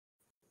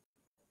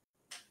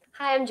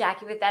Hi, I'm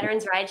Jackie with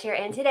Veterans Rideshare,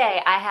 and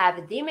today I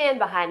have the man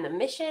behind the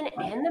mission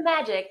and the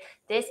magic.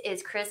 This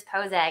is Chris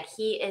Pozak.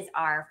 He is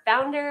our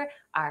founder,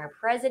 our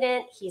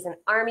president. He's an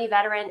Army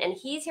veteran, and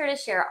he's here to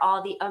share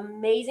all the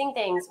amazing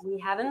things we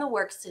have in the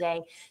works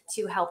today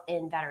to help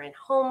end veteran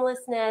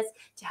homelessness,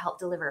 to help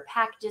deliver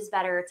packages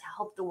better, to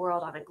help the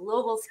world on a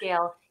global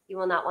scale. You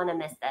will not want to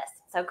miss this.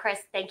 So, Chris,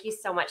 thank you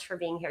so much for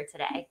being here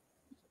today.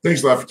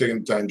 Thanks a lot for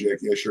taking the time,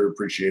 Jackie. I sure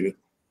appreciate it.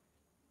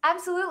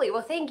 Absolutely.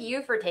 Well, thank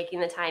you for taking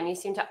the time. You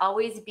seem to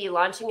always be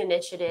launching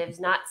initiatives,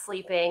 not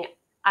sleeping.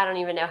 I don't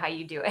even know how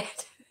you do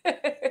it.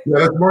 Yeah,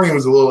 this morning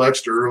was a little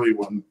extra early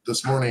one.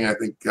 This morning, I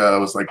think it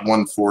was like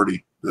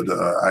 1:40 that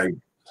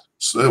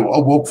I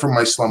awoke from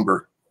my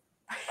slumber.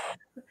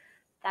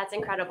 That's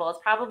incredible. It's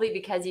probably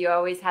because you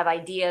always have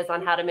ideas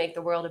on how to make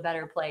the world a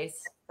better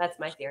place. That's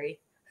my theory.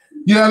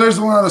 Yeah, there's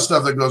a lot of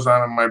stuff that goes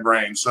on in my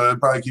brain, so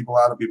it'd probably keep a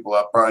lot of people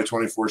up, probably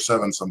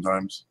 24/7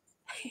 sometimes.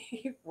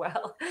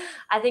 Well,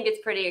 I think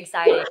it's pretty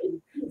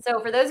exciting. So,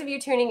 for those of you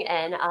tuning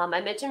in, I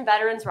mentioned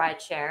Veterans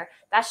Rideshare.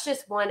 That's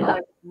just one of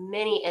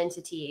many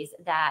entities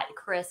that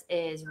Chris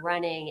is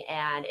running,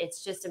 and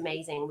it's just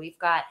amazing. We've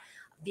got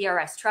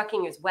VRS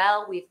trucking as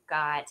well. We've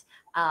got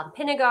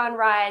Pentagon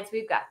rides.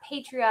 We've got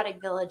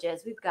patriotic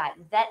villages. We've got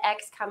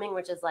VetX coming,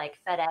 which is like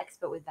FedEx,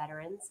 but with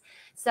veterans.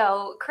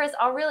 So, Chris,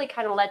 I'll really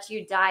kind of let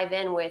you dive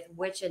in with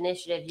which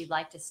initiative you'd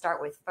like to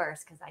start with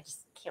first, because I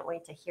just can't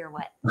wait to hear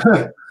what.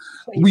 Well,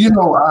 you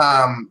know,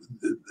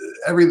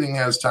 everything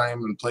has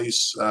time and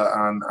place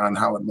on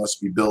how it must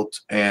be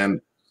built,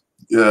 and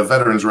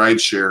Veterans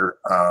Rideshare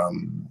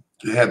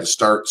had to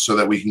start so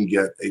that we can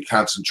get a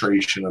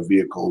concentration of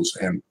vehicles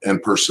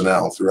and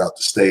personnel throughout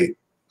the state.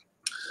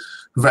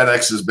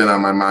 FedEx has been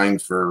on my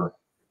mind for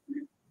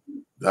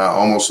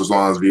almost as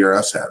long as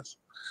VRS has,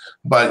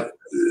 but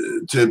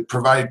to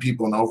provide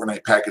people an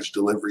overnight package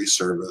delivery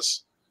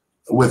service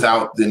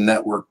without the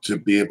network to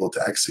be able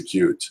to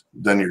execute,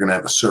 then you're going to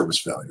have a service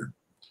failure.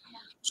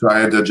 So I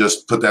had to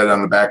just put that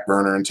on the back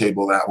burner and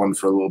table that one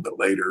for a little bit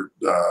later,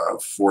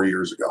 4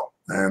 years ago.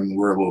 And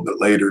we're a little bit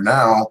later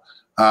now,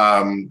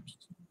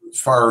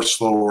 far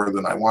slower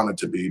than I wanted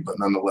to be, but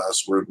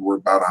nonetheless, we're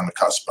about on the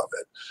cusp of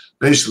it.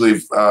 Basically,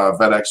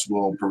 FedEx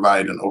will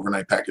provide an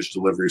overnight package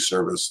delivery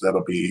service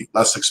that'll be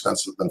less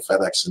expensive than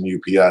FedEx and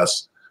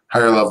UPS,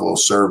 higher level of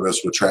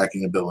service with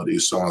tracking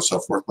abilities, so on and so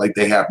forth, like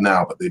they have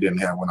now, but they didn't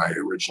have when I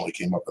originally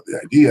came up with the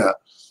idea.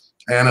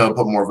 And it'll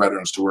put more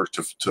veterans to work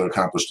to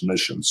accomplish the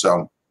mission.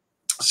 So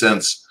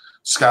since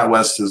Scott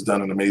West has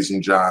done an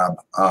amazing job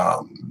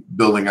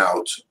building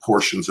out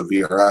portions of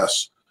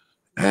VRS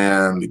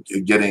and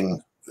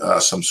getting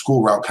some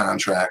school route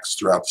contracts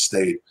throughout the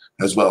state,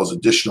 as well as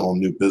additional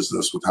new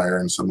business with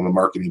hiring some of the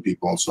marketing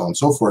people and so on and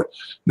so forth.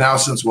 Now,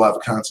 since we'll have a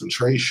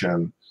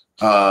concentration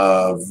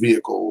of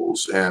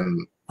vehicles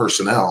and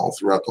personnel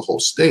throughout the whole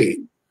state,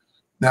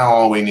 now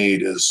all we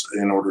need is,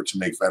 in order to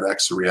make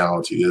FedEx a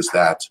reality, is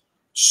that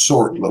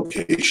sort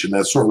location.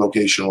 That sort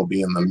location will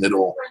be in the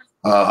middle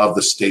of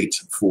the state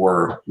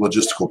for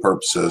logistical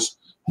purposes,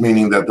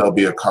 meaning that there'll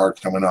be a car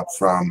coming up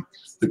from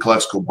the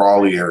Calexico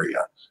Brawley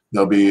area.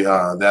 There'll be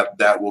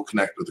that will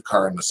connect with the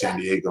car in the San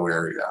Diego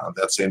area.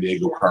 That San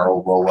Diego car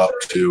will roll up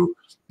to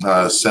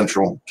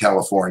Central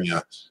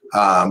California,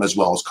 as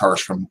well as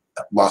cars from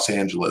Los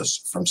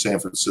Angeles, from San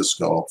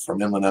Francisco,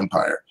 from Inland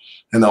Empire.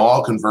 And they'll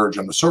all converge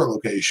on the sort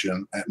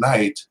location at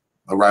night,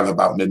 arrive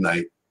about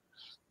midnight.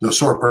 The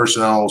sort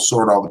personnel will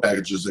sort all the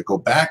packages that go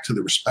back to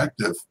the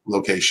respective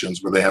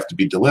locations where they have to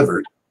be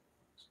delivered.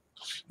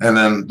 And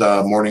then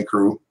the morning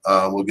crew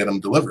will get them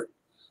delivered.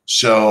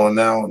 So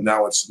now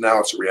it's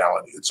a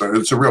reality. It's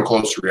a real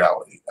close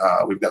reality.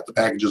 We've got the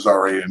packages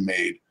already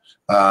made.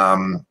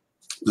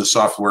 The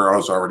software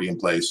is already in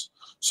place.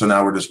 So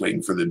now we're just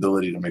waiting for the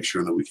ability to make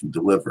sure that we can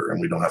deliver and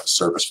we don't have a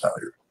service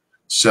failure.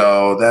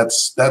 So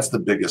that's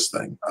the biggest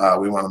thing.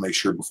 We want to make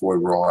sure before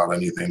we roll out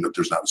anything that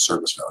there's not a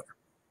service failure.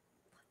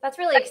 That's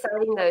really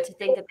exciting, though, to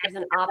think that there's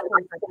an option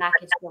for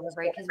package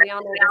delivery, because we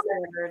all know the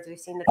standards. We've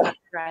seen the trucks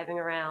driving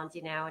around,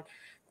 and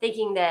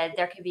thinking that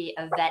there could be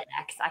a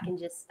VetX. I can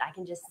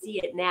just see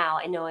it now,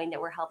 and knowing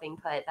that we're helping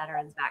put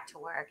veterans back to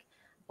work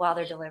while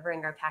they're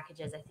delivering our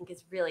packages, I think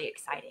is really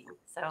exciting.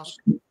 So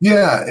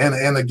yeah,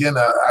 and again,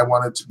 I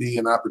want it to be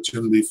an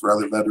opportunity for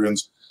other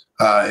veterans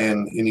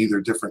in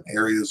either different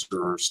areas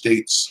or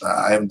states.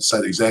 I haven't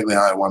decided exactly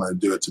how I want to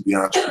do it, to be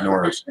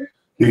entrepreneurs.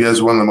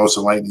 Because one of the most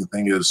enlightening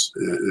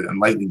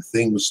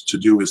things to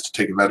do is to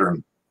take a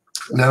veteran,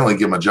 not only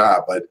give them a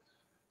job, but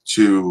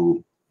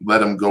to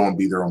let them go and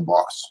be their own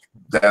boss.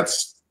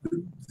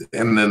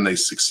 And then they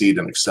succeed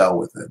and excel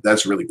with it.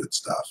 That's really good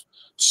stuff.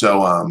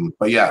 So,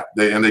 but yeah,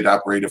 they'd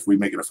operate, if we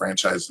make it a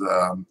franchise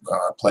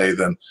play,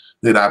 then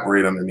they'd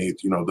operate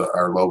underneath,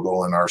 our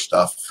logo and our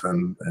stuff,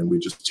 and we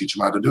just teach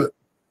them how to do it.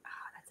 Oh,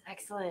 that's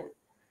excellent.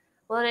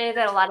 Well, and I know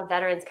that a lot of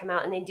veterans come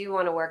out and they do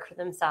want to work for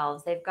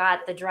themselves. They've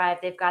got the drive,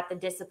 they've got the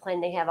discipline,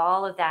 they have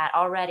all of that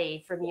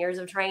already from years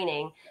of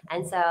training.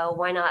 And so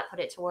why not put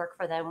it to work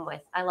for them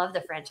with, I love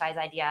the franchise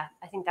idea.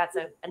 I think that's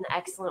an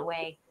excellent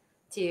way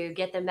to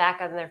get them back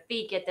on their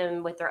feet, get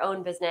them with their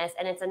own business,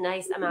 and it's a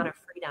nice amount of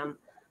freedom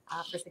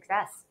for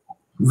success.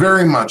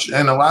 Very much.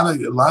 And a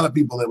lot of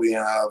people that we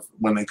have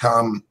when they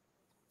come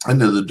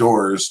into the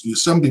doors,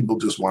 some people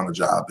just want a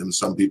job, and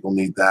some people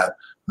need that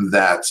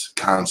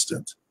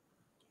constant.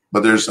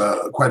 But there's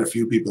quite a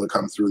few people that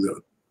come through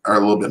that are a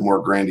little bit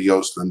more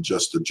grandiose than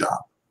just a job.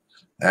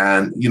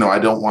 And, you know, I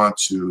don't want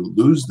to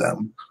lose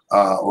them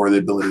or the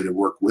ability to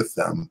work with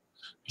them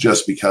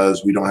just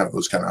because we don't have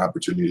those kind of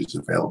opportunities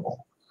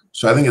available.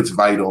 So I think it's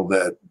vital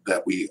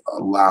that we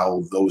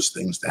allow those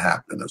things to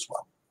happen as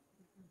well.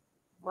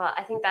 Well,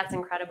 I think that's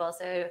incredible.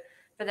 So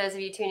for those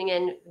of you tuning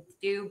in,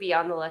 do be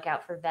on the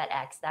lookout for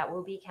VetX. That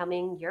will be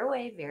coming your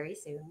way very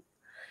soon.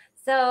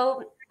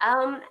 So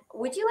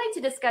would you like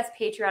to discuss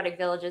Patriotic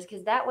Villages?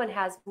 Because that one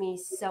has me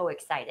so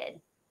excited.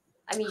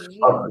 I mean,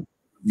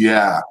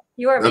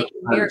 you are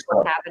making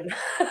miracles happen.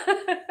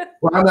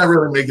 Well, I'm not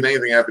really making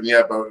anything happen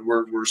yet, but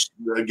we're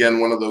again,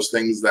 one of those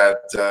things that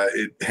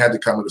it had to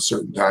come at a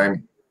certain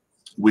time.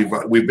 We've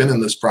been in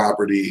this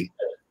property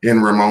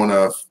in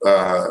Ramona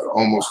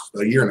almost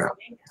a year now.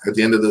 At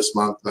the end of this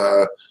month,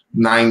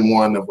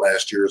 9/1 of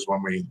last year is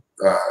when we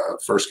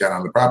first got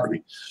on the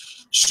property.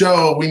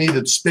 So we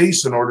needed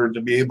space in order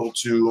to be able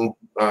to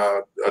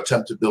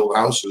attempt to build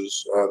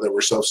houses that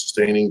were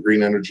self-sustaining,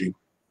 green energy,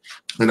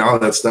 and all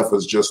of that stuff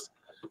was just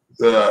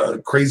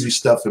crazy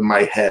stuff in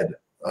my head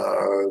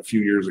a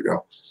few years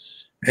ago.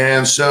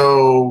 And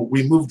so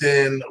we moved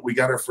in, we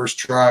got our first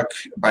truck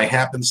by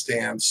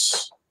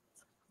happenstance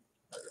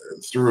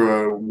through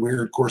a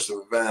weird course of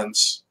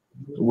events.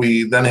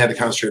 We then had to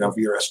concentrate on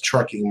VRS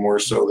trucking more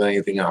so than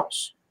anything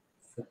else.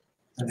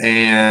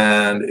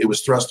 And it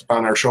was thrust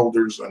upon our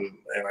shoulders, and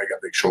I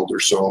got big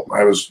shoulders, so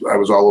I was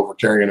all over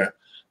carrying it.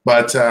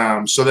 But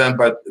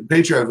but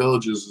Patriotic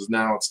Villages is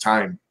now it's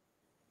time.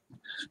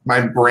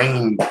 My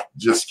brain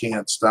just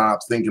can't stop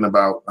thinking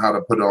about how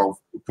to put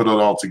it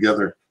all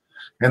together.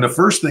 And the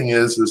first thing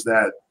is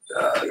that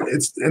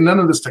and none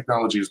of this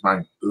technology is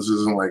mine. This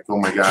isn't like, oh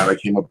my God, I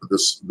came up with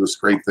this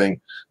great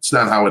thing. It's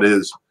not how it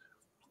is.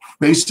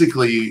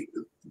 Basically,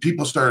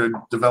 people started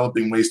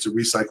developing ways to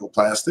recycle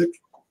plastic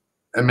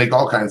and make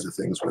all kinds of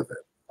things with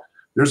it.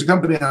 There's a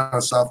company out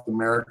of South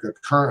America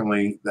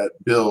currently that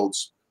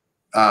builds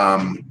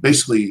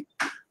basically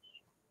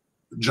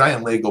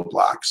giant Lego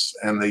blocks,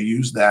 and they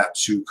use that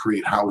to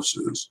create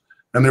houses.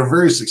 And they're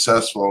very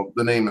successful.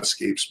 The name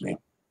escapes me.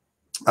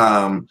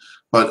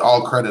 But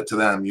all credit to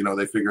them. You know,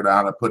 they figured out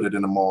how to put it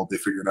in a mold. They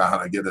figured out how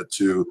to get it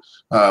to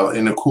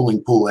in a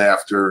cooling pool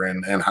after,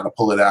 and how to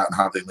pull it out and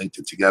how they linked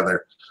it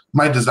together.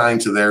 My design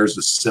to theirs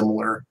is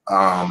similar.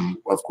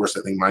 Of course,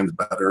 I think mine's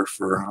better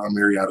for a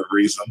myriad of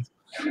reasons.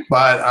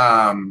 But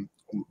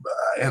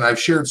and I've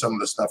shared some of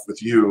the stuff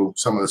with you,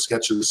 some of the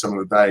sketches, some of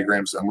the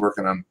diagrams. I'm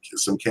working on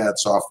some CAD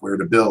software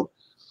to build.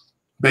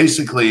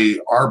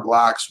 Basically, our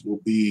blocks will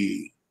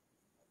be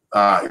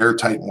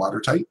airtight and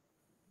watertight,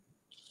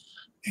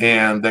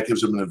 and that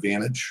gives them an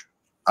advantage.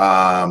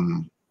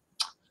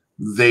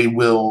 They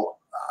will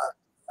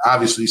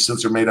obviously,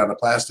 since they're made out of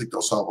plastic,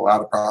 they'll solve a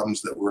lot of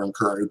problems that we're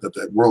incurring, that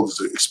the world is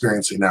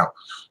experiencing now.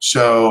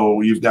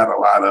 So you've got a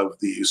lot of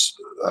these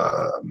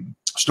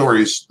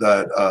stories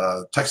that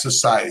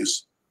Texas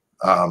size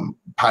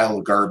pile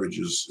of garbage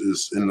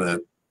is in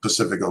the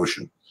Pacific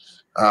Ocean.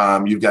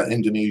 You've got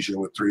Indonesia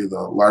with three of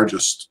the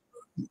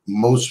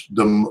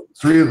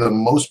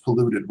most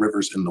polluted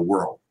rivers in the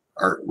world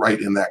are right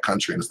in that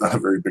country, and it's not a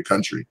very big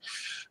country.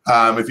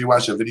 If you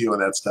watch a video of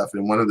that stuff,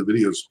 in one of the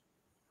videos,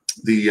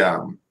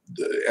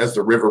 as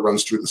the river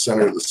runs through the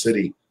center of the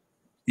city,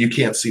 you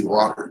can't see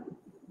water.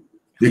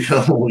 You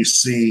can only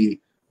see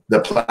the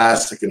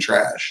plastic and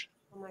trash.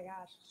 Oh my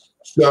gosh.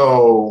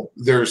 So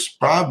there's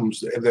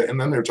problems. And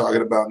then they're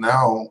talking about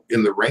now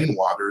in the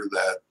rainwater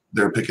that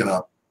they're picking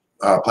up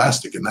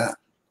plastic in that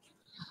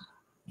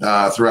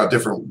throughout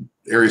different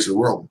areas of the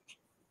world.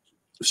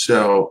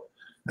 So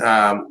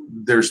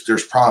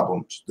there's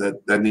problems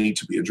that need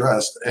to be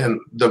addressed. And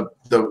the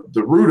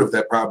root of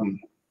that problem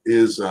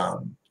is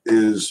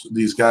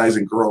these guys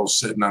and girls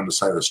sitting on the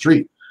side of the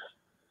street.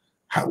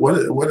 What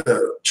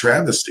a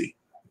travesty,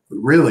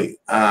 really.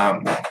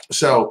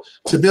 So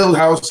to build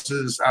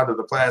houses out of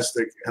the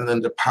plastic and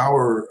then to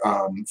power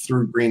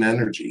through green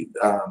energy,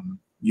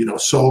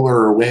 solar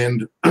or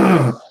wind,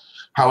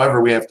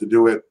 however we have to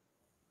do it.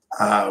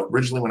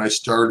 Originally, when I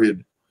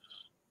started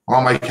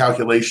all my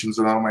calculations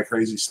and all my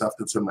crazy stuff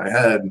that's in my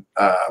head,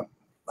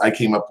 I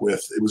came up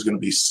with it was going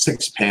to be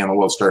 6 panels.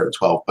 Well, it started at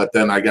 12, but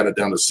then I got it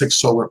down to 6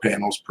 solar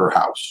panels per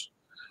house.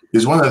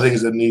 Because one of the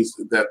things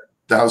that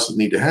the houses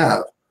need to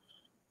have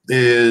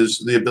is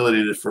the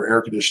ability for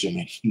air conditioning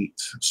and heat.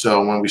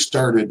 So when we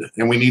started,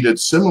 and we needed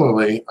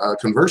similarly,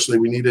 conversely,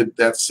 we needed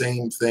that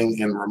same thing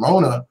in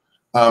Ramona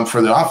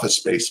for the office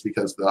space,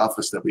 because the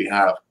office that we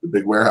have, the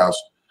big warehouse,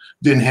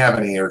 didn't have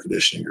any air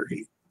conditioning or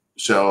heat.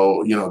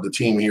 So, the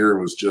team here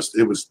was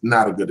it was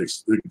not a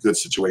good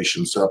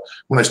situation. So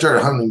when I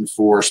started hunting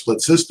for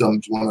split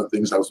systems, one of the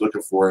things I was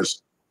looking for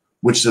is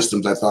which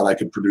systems I thought I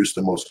could produce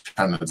the most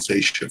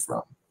condensation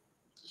from.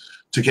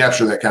 to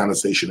capture that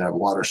condensation at a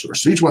water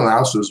source. So each one of the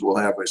houses will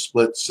have a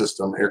split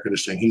system, air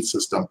conditioning, heat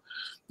system,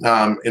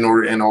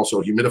 and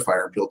also a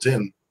humidifier built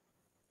in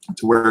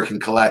to where it can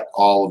collect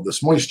all of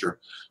this moisture.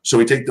 So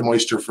we take the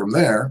moisture from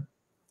there,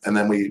 and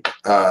then we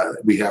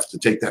have to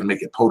take that and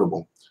make it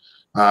potable.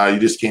 You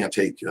just can't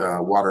take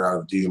water out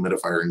of the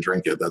dehumidifier and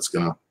drink it. That's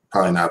going to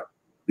probably not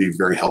be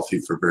very healthy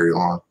for very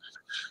long.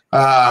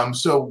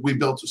 So we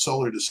built a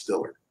solar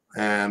distiller,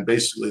 and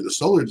basically the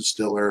solar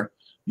distiller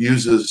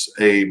uses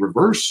a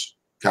reverse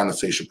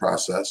condensation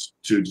process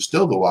to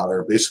distill the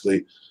water.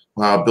 Basically,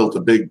 built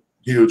a big,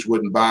 huge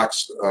wooden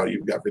box.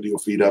 You've got video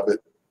feed of it.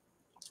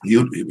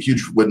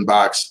 Huge wooden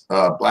box,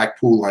 black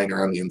pool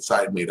liner on the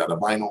inside made out of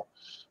vinyl.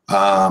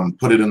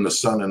 Put it in the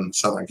sun in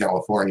Southern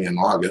California in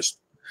August.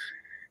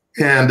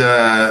 And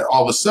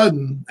all of a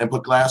sudden, and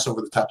put glass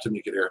over the top to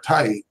make it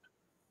airtight.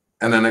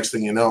 And then next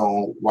thing you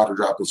know, water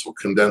droplets will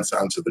condense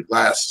onto the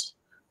glass.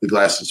 The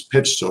glass is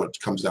pitched so it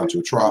comes down to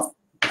a trough,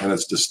 and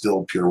it's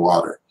distilled pure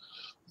water.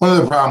 One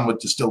of the problems with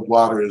distilled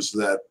water is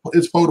that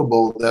it's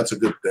potable. That's a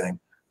good thing.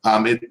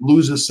 It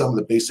loses some of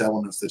the base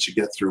elements that you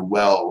get through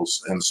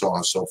wells and so on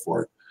and so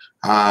forth.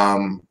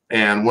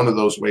 And one of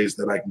those ways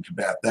that I can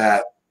combat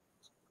that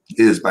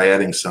is by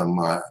adding some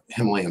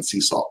Himalayan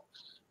sea salt.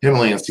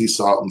 Himalayan sea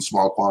salt in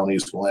small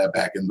quantities will add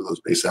back into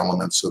those base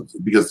elements, so,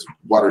 because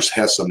water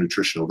has some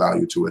nutritional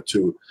value to it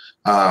too.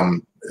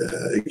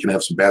 It can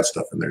have some bad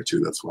stuff in there too.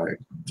 That's why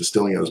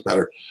distilling it is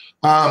better.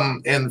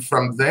 And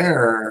from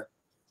there,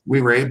 we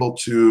were able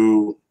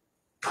to,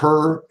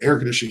 per air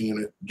conditioning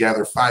unit,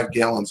 gather 5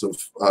 gallons of,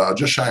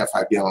 just shy of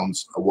 5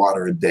 gallons of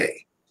water a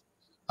day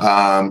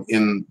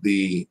in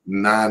the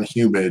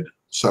non-humid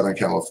Southern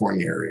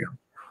California area.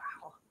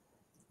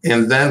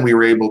 And then we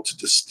were able to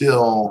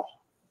distill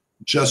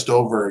just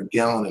over 1.5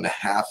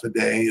 gallons a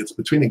day. It's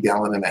between 1.5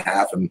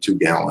 gallons and 2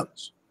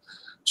 gallons.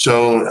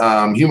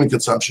 So human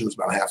consumption is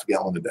about 0.5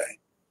 gallon a day.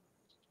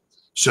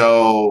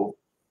 So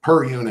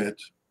per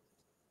unit,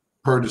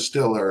 per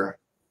distiller,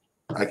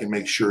 I can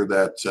make sure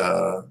that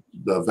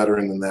the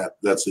veteran and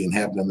that's the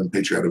inhabitant in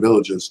patriotic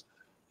villages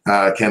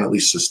can at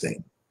least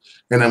sustain.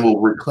 And then we'll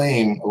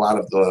reclaim a lot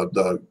of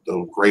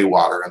the gray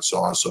water and so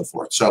on and so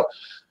forth. So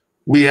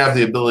we have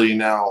the ability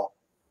now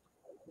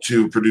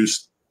to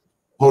produce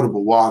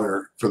potable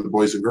water for the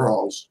boys and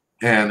girls.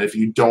 And if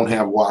you don't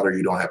have water,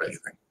 you don't have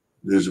anything.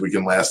 Because we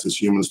can last as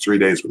humans 3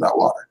 days without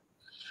water.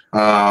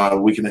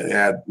 We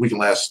can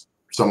last,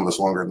 some of us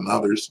longer than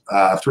others,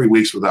 3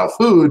 weeks without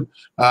food,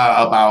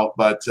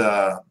 but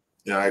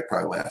I'd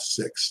probably last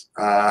 6.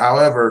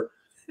 However,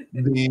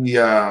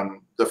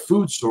 the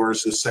food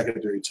source is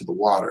secondary to the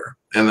water,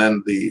 and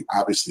then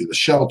obviously the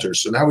shelter.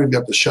 So now we've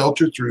got the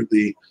shelter through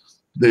the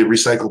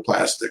recycled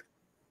plastic.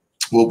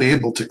 We'll be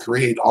able to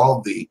create all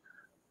of the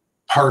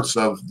parts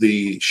of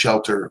the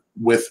shelter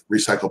with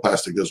recycled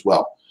plastic as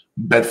well.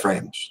 Bed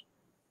frames,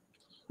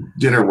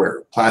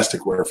 dinnerware,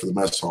 plasticware for the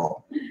mess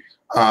hall.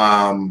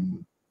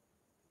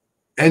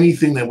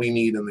 Anything that we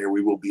need in there,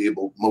 we will be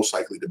able most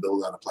likely to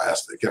build out of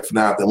plastic. If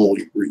not, then we'll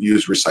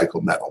use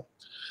recycled metal.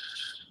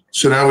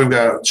 So now we've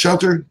got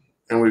shelter,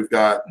 and we've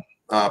got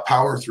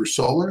power through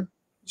solar.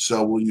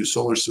 So we'll use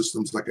solar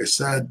systems, like I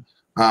said.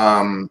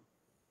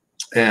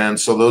 And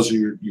so those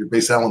are your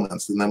base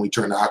elements. And then we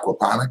turn to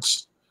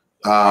aquaponics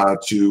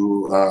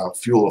to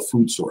fuel a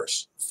food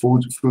source.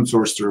 Food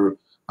source through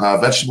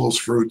vegetables,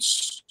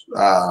 fruits,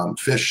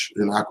 fish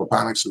in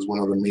aquaponics is one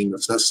of the main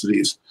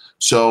necessities.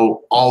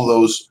 So all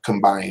those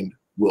combined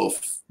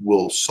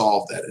will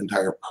solve that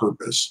entire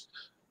purpose.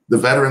 The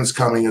veterans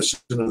coming as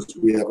soon as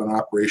we have an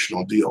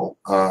operational deal,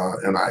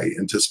 and I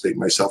anticipate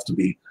myself to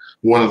be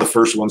one of the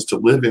first ones to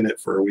live in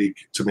it for a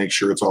week to make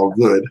sure it's all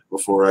good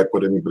before I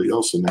put anybody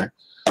else in there.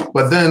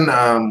 But then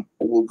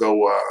we'll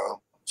go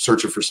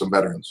searching for some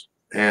veterans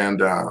and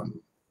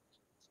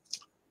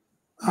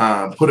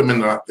put them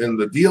in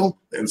the deal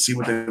and see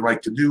what they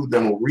like to do.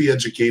 Then we'll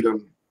re-educate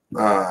them,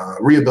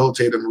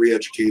 rehabilitate them,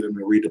 re-educate them,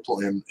 and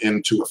redeploy them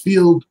into a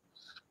field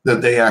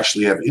that they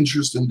actually have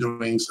interest in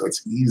doing, so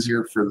it's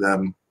easier for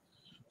them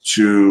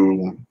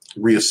to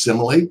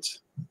re-assimilate.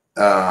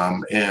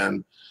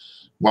 And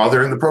while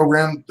they're in the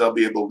program, they'll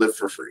be able to live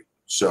for free.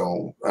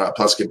 So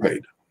plus get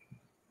paid.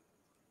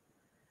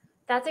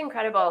 That's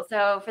incredible.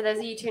 So for those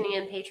of you tuning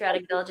in,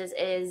 Patriotic Villages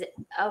is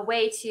a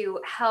way to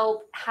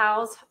help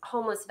house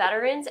homeless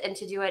veterans and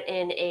to do it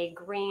in a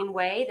green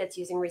way that's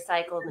using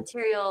recycled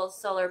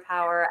materials, solar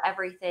power.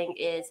 Everything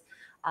is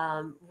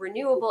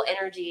renewable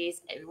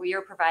energies. We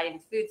are providing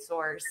food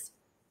source,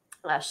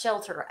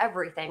 shelter,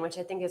 everything, which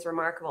I think is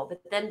remarkable.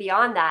 But then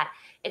beyond that,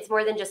 it's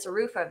more than just a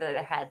roof over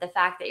their head. The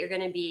fact that you're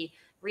going to be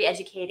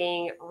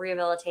re-educating,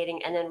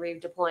 rehabilitating, and then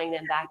redeploying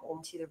them back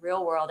into the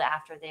real world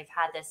after they've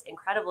had this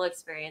incredible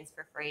experience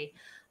for free.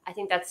 I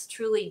think that's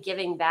truly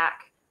giving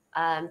back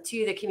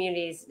to the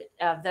communities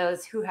of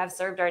those who have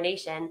served our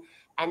nation,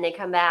 and they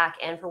come back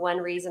and for one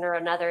reason or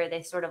another,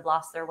 they sort of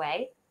lost their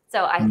way.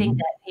 So I think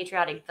that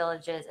Patriotic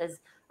Villages is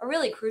a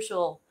really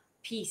crucial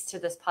piece to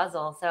this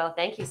puzzle. So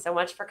thank you so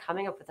much for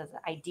coming up with this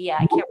idea.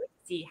 I can't wait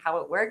to see how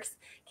it works.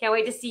 Can't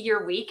wait to see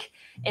your week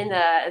in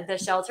the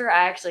shelter.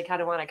 I actually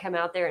kind of want to come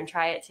out there and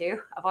try it too.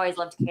 I've always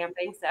loved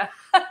camping, so.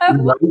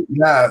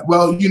 Yeah,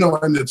 well, you know,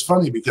 and it's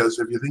funny because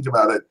if you think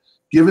about it,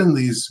 giving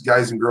these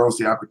guys and girls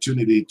the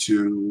opportunity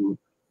to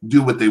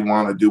do what they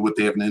want to do, what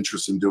they have an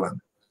interest in doing.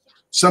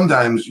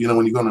 Sometimes, you know,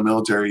 when you go in the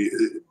military,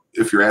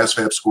 if your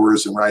ASVAB score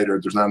isn't right or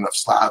there's not enough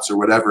slots or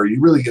whatever, you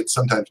really get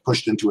sometimes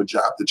pushed into a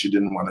job that you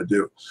didn't want to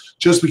do.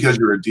 Just because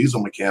you're a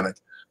diesel mechanic,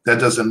 that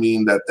doesn't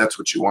mean that that's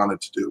what you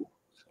wanted to do.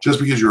 Just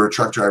because you're a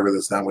truck driver,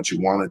 that's not what you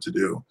wanted to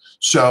do.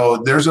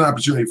 So there's an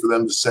opportunity for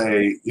them to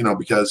say, you know,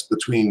 because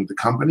between the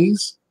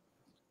companies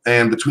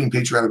and between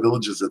Patriotic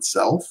Villages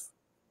itself,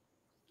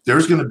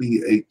 there's going to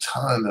be a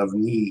ton of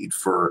need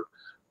for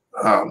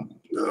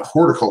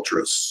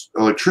horticulturists,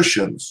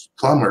 electricians,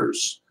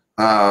 plumbers,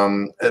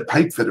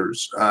 pipe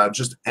fitters,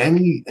 just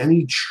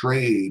any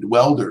trade,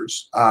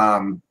 welders,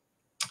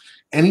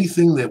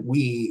 anything that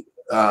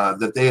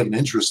that they have an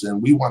interest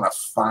in. We want to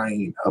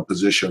find a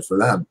position for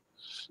them,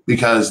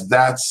 because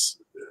that's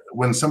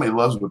when somebody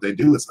loves what they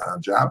do, it's not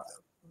a job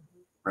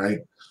then, right?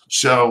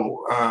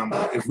 So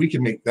if we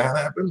can make that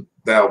happen,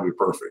 that'll be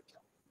perfect.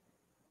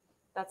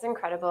 That's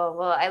incredible.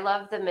 Well, I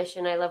love the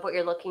mission. I love what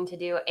you're looking to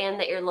do, and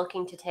that you're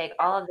looking to take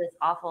all of this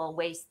awful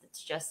waste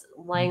that's just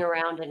laying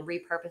around and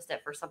repurpose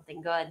it for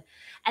something good.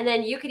 And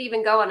then you could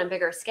even go on a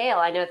bigger scale.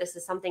 I know this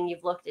is something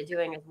you've looked at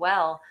doing as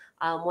well.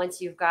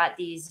 Once you've got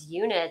these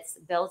units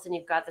built and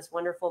you've got this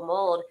wonderful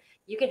mold,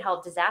 you can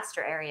help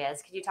disaster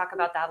areas. Could you talk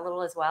about that a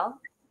little as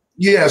well?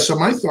 Yeah. So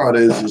my thought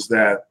is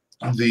that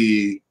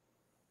the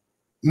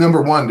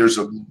number one, there's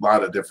a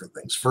lot of different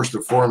things. First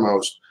and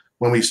foremost,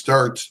 when we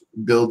start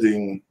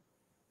building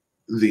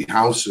the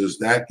houses,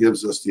 that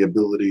gives us the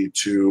ability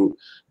to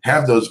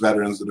have those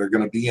veterans that are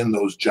going to be in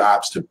those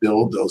jobs to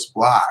build those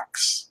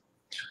blocks,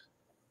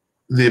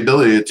 the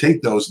ability to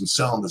take those and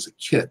sell them as a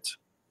kit,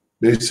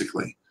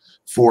 basically,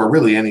 for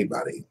really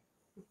anybody.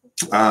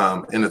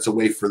 And it's a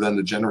way for them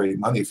to generate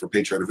money for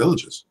Patriotic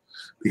Villages,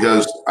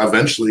 because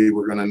eventually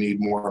we're going to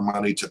need more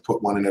money to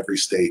put one in every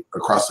state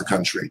across the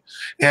country.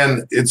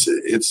 And it's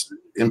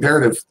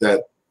imperative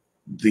that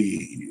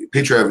the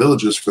Patriotic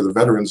Villages for the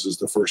veterans is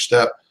the first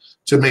step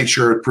to make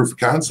sure proof of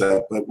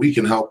concept, but we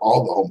can help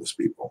all the homeless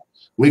people.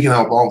 We can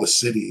help all the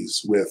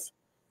cities with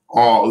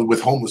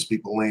homeless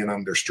people laying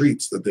on their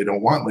streets that they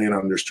don't want laying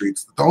on their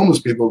streets. The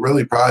homeless people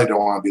really probably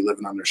don't want to be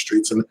living on their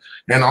streets. And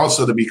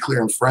also, to be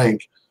clear and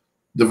frank,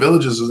 the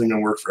villages isn't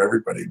going to work for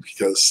everybody,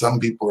 because some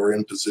people are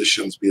in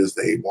positions because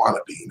they want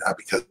to be, not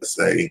because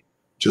they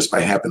just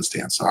by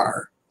happenstance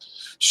are.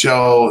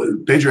 So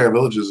Patriotic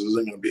Villages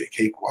isn't going to be a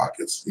cakewalk.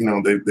 It's, you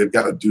know, they've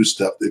got to do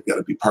stuff. They've got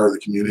to be part of the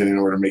community in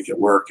order to make it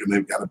work. And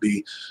they've got to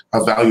be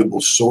a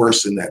valuable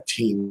source in that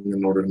team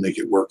in order to make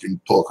it work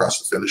and pull across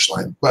the finish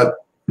line.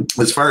 But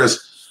as far as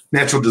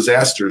natural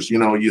disasters, you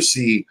know, you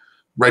see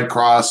Red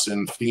Cross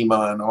and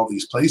FEMA and all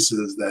these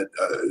places that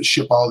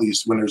ship all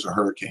these when there's a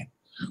hurricane.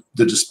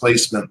 The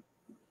displacement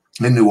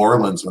in New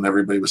Orleans when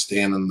everybody was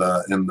staying in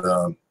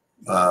the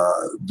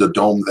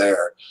dome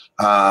there,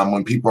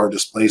 when people are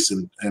displaced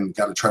and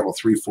got to travel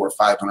 300, 400,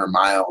 500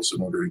 miles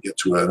in order to get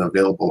to an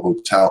available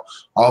hotel,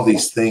 all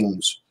these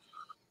things,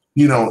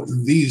 you know,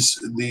 the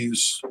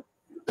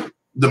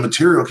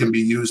material can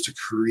be used to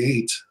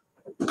create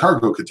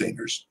cargo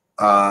containers,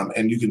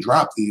 and you can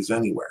drop these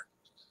anywhere.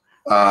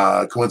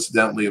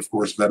 Coincidentally, of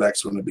course,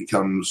 FedEx, when it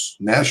becomes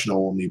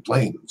national, will need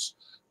planes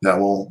that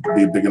will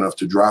be big enough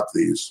to drop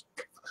these.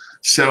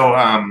 So,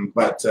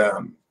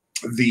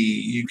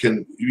 you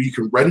can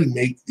ready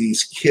make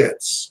these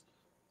kits.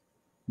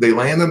 They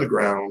land on the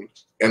ground,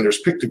 and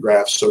there's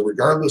pictographs. So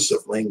regardless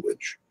of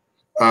language,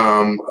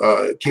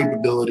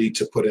 capability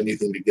to put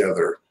anything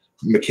together,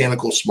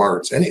 mechanical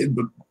smarts,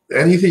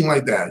 anything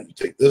like that. You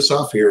take this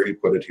off here, you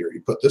put it here.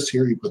 You put this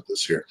here, you put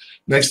this here.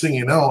 Next thing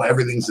you know,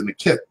 everything's in the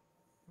kit.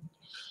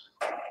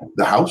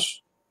 The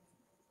house,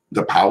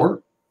 the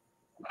power,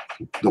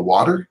 the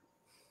water,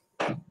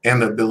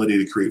 and the ability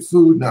to create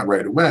food, not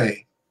right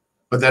away.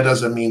 But that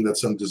doesn't mean that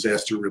some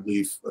disaster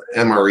relief,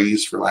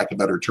 MREs, for lack of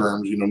better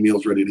terms, you know,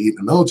 meals ready to eat in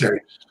the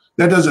military,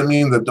 that doesn't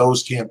mean that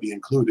those can't be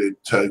included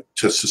to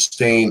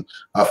sustain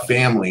a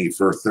family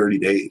for 30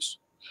 days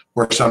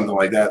or something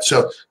like that.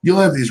 So you'll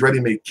have these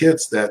ready-made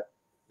kits that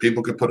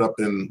people could put up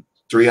in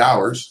 3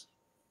 hours,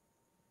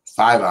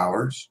 5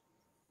 hours,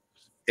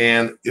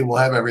 and it will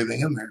have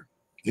everything in there,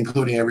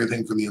 including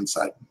everything from the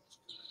inside.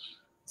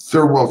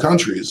 Third world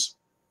countries,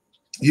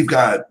 you've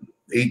got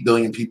 8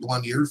 billion people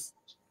on the earth.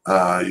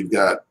 You've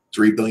got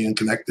 3 billion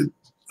connected,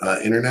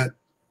 internet,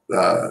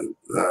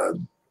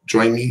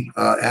 Join Me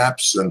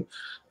apps, and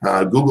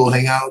Google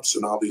Hangouts,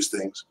 and all these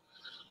things.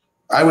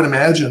 I would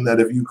imagine that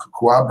if you could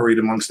cooperate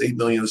amongst 8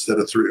 billion instead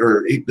of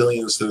 8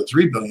 billion instead of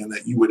 3 billion,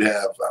 that you would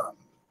have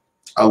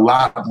a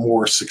lot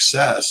more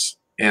success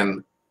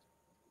and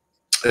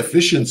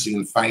efficiency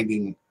in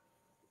finding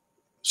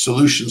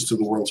solutions to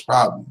the world's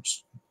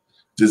problems,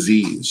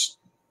 disease,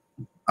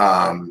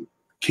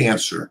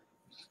 cancer,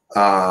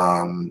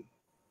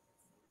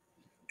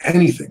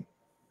 anything.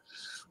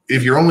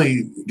 if you're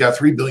only got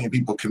 3 billion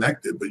people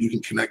connected, but you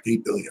can connect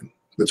 8 billion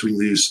between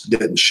these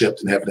getting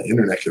shipped and having an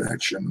internet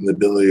connection and the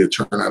ability to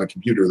turn on a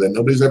computer that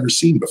nobody's ever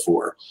seen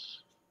before.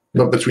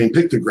 But between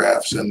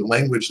pictographs and the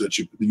language that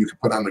you can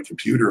put on the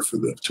computer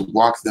to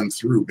walk them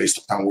through based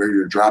upon where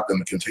you're dropping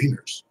the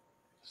containers,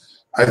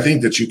 I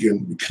think that you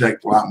can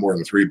connect a lot more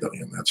than 3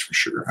 billion. That's for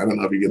sure. I don't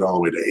know if you get all the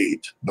way to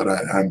 8, but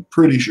I'm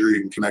pretty sure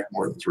you can connect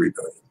more than 3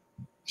 billion.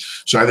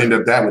 So I think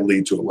that would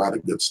lead to a lot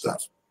of good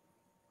stuff.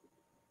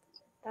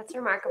 That's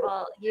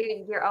remarkable.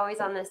 You're always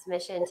on this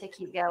mission to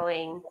keep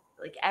going,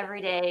 like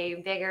every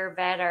day, bigger,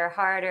 better,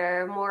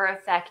 harder, more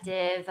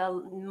effective, a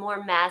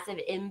more massive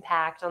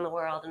impact on the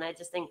world. And I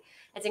just think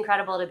it's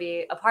incredible to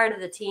be a part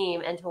of the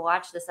team and to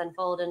watch this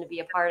unfold and to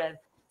be a part of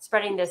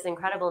spreading this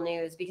incredible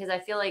news, because I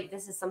feel like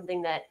this is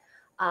something that,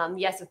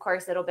 yes, of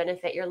course, it'll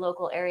benefit your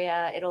local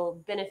area.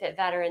 It'll benefit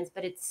veterans,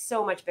 but it's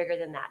so much bigger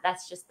than that.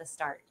 That's just the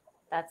start.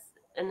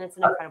 And it's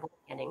an incredible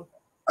beginning.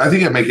 I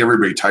think it'd make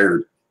everybody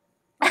tired.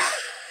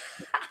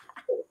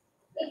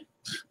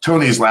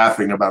 Tony's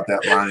laughing about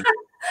that line.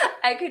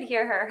 I could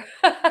hear her.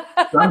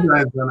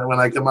 Sometimes when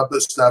I come up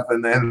with stuff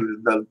and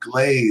then the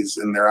glaze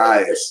in their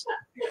eyes,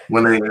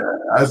 when I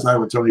was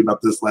talking with Tony about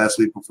this last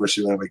week before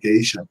she went on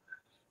vacation,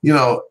 you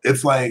know,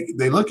 it's like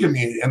they look at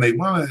me and they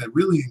want to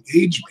really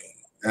engage me.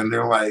 And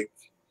they're like,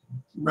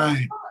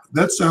 right,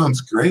 that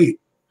sounds great.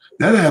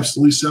 That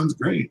absolutely sounds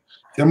great.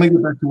 Can we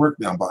get back to work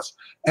now, boss?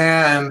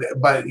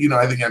 But you know,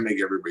 I think I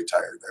make everybody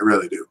tired. I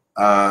really do.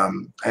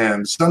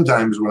 And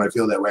sometimes when I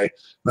feel that way,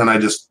 then I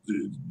just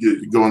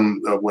go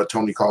in what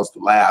Tony calls the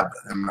lab,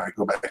 and I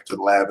go back to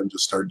the lab and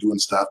just start doing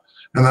stuff.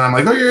 And then I'm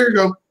like, oh, here you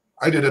go.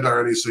 I did it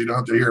already, so you don't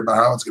have to hear about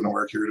how it's going to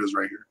work. Here it is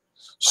right here.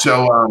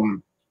 So,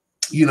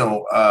 you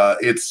know,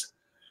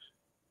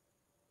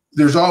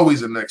 there's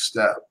always a next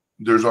step.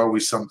 There's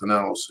always something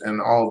else,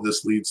 and all of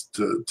this leads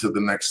to the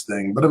next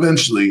thing. But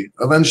eventually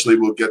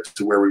we'll get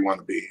to where we want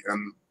to be,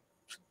 and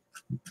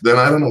then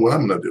I don't know what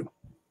I'm going to do.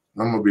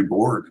 I'm going to be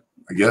bored,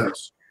 I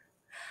guess.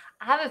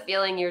 I have a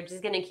feeling you're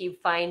just going to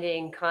keep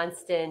finding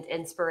constant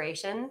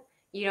inspiration.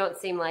 You don't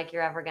seem like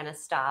you're ever going to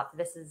stop.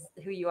 This is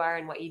who you are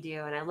and what you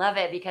do, and I love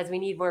it because we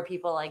need more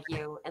people like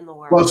you in the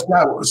world.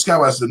 Well,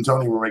 Scott West and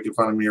Tony were making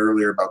fun of me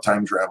earlier about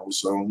time travel,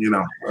 so you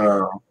know,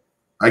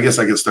 I guess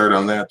I could start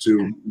on that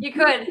too. You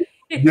could.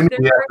 Give me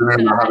the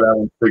afternoon to have that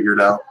one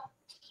figured out.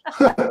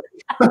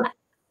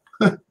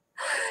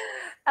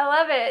 I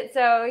love it.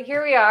 So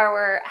here we are.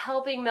 We're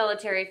helping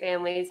military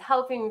families,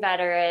 helping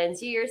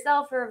veterans. You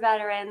yourself are a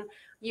veteran.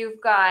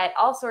 You've got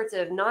all sorts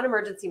of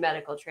non-emergency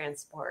medical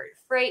transport,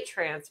 freight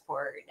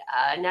transport.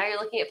 Now you're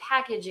looking at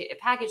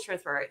package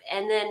transport,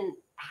 and then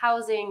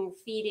housing,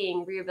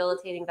 feeding,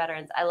 rehabilitating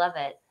veterans. I love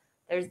it.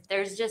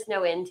 There's just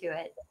no end to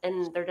it,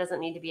 and there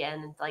doesn't need to be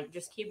end. Like,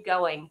 just keep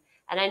going.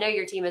 And I know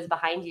your team is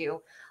behind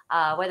you,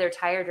 whether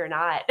tired or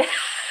not.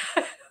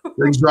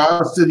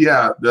 Exhausted,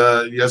 yeah.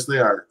 Yes, they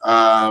are.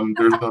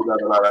 There's no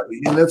doubt about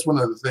it. And that's one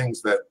of the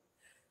things that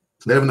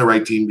having the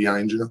right team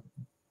behind you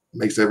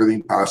makes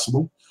everything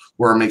possible,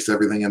 or it makes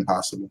everything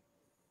impossible.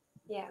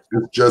 Yeah.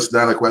 It's just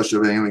not a question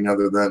of anything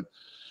other than,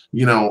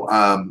 you know,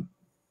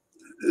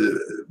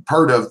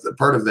 part of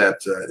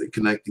that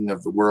connecting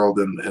of the world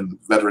and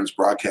Veterans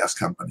Broadcast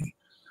Company.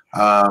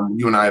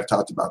 You and I have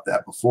talked about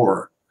that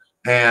before.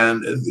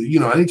 And, you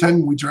know,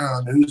 anytime we turn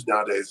on the news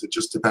nowadays, it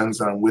just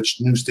depends on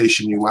which news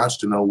station you watch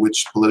to know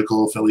which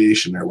political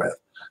affiliation they're with.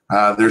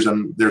 There's a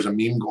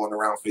meme going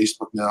around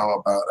Facebook now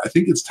about, I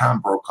think it's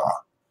Tom Brokaw,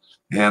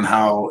 and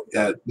how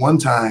at one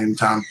time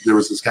there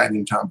was this guy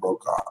named Tom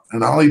Brokaw,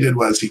 and all he did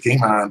was he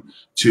came on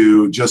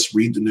to just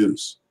read the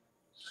news.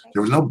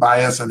 There was no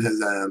bias on his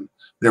end.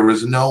 There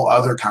was no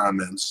other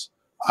comments.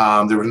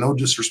 There was no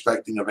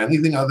disrespecting of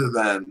anything other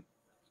than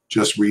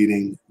just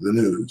reading the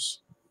news.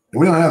 And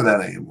we don't have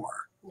that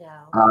anymore.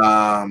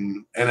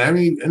 No.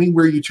 And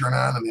anywhere you turn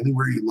on and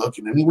anywhere you look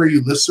and anywhere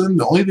you listen,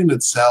 the only thing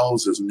that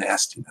sells is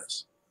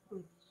nastiness.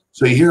 Mm-hmm.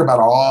 So you hear about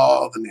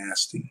all the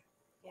nasty.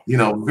 Yeah. You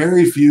know,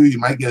 very few. You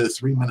might get a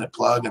 3-minute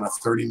plug and a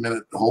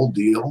 30-minute whole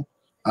deal.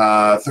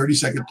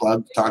 30-second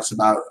plug talks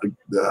about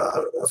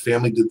a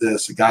family did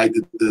this, a guy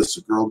did this,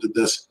 a girl did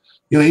this.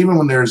 You know, even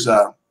when there's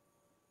a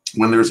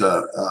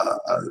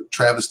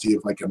travesty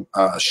of like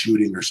a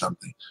shooting or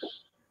something,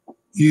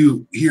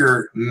 you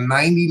hear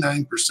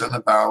 99%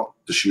 about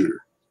the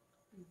shooter,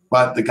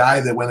 but the guy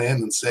that went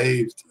in and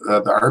saved,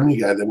 the Army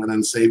guy that went in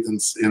and saved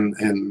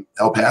in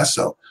El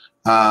Paso,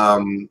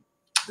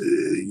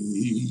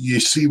 you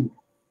see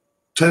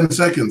 10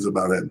 seconds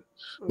about it,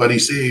 but he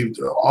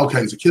saved all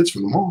kinds of kids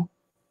from the mall.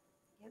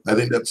 I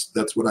think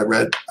that's what I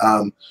read,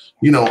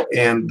 you know,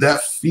 and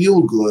that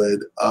feel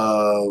good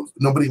of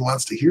nobody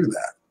wants to hear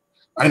that.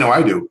 I know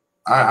I do.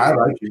 I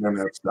like hearing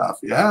that stuff.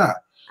 Yeah.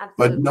 Absolutely.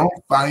 But you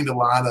don't find a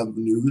lot of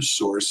news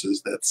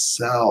sources that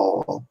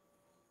sell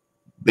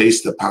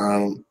based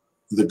upon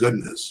the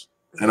goodness.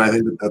 And I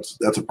think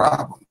that's a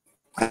problem.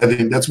 I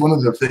think that's one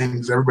of the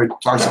things everybody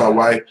talks about.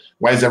 Why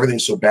is everything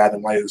so bad,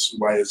 and why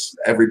is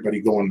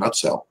everybody going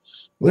nutso?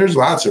 Well, there's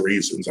lots of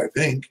reasons. I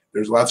think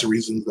there's lots of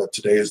reasons that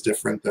today is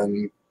different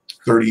than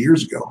 30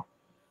 years ago.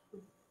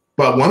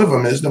 But one of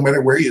them is, no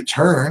matter where you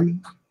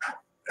turn,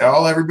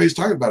 all everybody's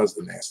talking about is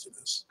the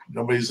nastiness.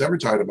 Nobody's ever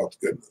talked about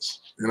the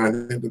goodness. And I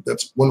think that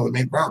that's one of the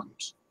main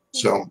problems.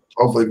 So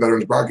hopefully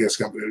Veterans Broadcast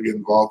Company will get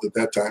involved at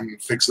that time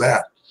and fix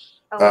that.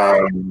 Oh,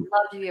 I'd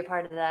love to be a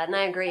part of that. And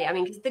I agree. I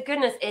mean, because the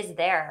goodness is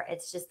there.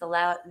 It's just the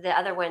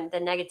other one, the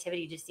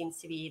negativity just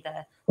seems to be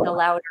the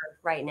louder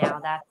right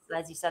now. That's,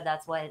 as you said,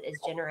 that's what is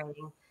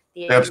generating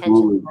the attention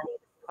money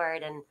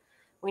part. And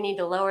we need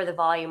to lower the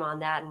volume on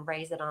that and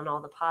raise it on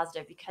all the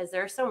positive, because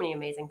there are so many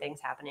amazing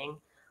things happening.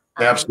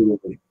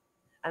 Absolutely.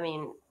 I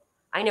mean,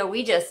 I know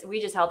we just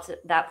helped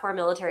that poor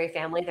military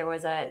family. There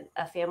was a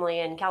family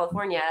in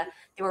California.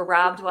 They were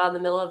robbed while in the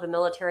middle of a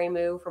military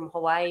move from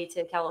Hawaii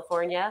to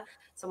California.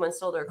 Someone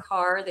stole their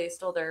car. They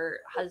stole the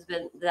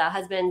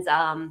husband's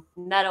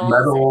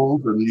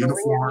medals and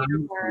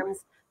uniforms,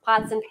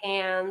 pots and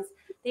pans.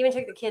 They even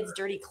took the kids'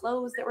 dirty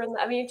clothes that were in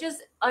I mean,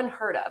 just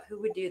unheard of. Who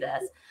would do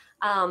this?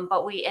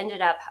 But we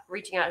ended up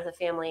reaching out to the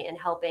family and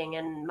helping.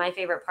 And my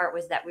favorite part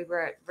was that we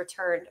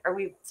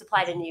we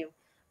supplied a new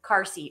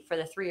car seat for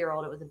the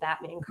 3-year-old. It was a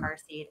Batman car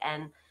seat.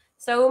 And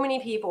so many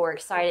people were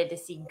excited to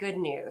see good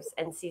news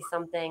and see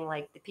something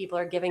like the people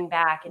are giving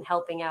back and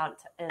helping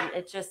out. And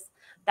it just,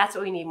 that's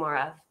what we need more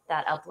of,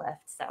 that uplift.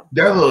 So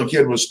that little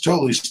kid was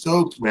totally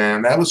stoked,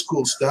 man. That was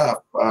cool stuff.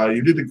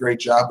 You did a great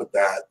job at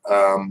that.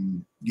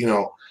 You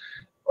know,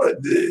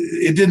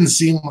 it didn't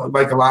seem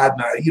like a lot.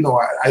 You know,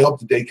 I hope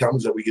the day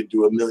comes that we could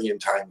do 1 million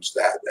times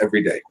that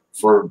every day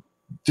for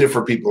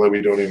different people that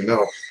we don't even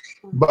know.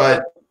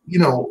 But, you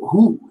know,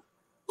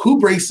 who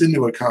breaks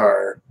into a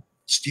car,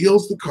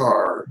 steals the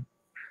car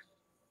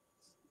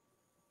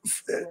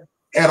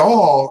at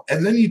all,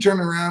 and then you turn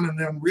around and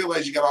then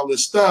realize you got all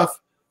this stuff,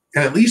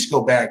 and at least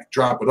go back,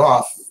 drop it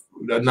off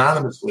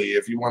anonymously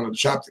if you wanted to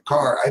shop the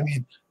car. I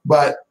mean,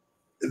 but,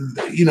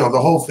 you know, the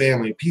whole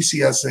family,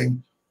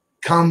 PCSing,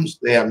 comes,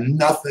 they have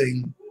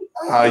nothing.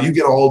 You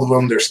get a hold of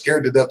them, they're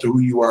scared to death of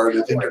who you are.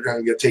 They think they're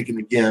going to get taken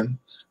again.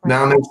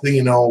 Now, next thing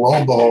you know, lo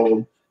and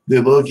behold,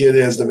 the little kid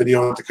has the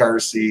video with the car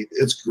seat.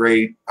 It's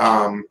great.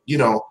 You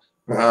know,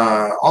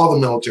 all the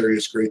military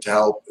is great to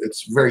help.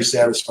 It's very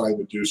satisfying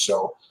to do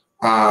so.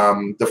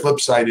 The flip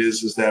side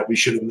is that we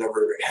should have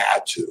never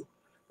had to.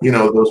 You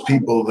know, those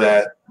people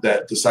that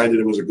decided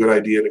it was a good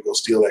idea to go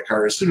steal that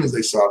car, as soon as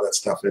they saw that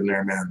stuff in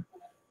there, man,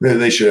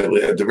 they should have,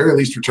 at the very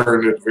least,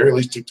 returned it, at the very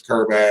least took the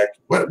car back,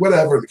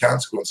 whatever the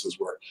consequences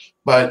were.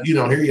 But, you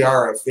know, here you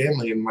are, a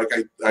family, and like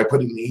I put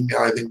in the email,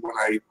 I think when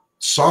I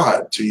saw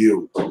it to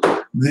you,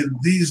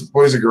 these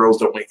boys and girls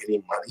don't make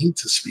any money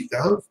to speak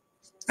of.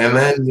 And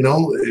then, you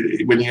know,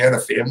 when you add a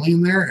family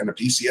in there and a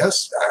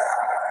PCS,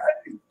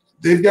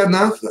 they've got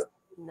nothing.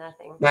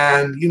 Nothing.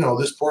 And, you know,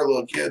 this poor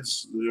little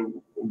kid's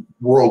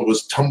world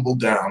was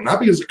tumbled down, not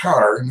because of the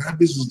car, not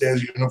because of his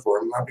dad's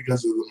uniform, not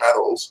because of the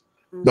medals.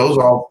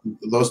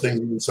 Mm-hmm. Those things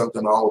mean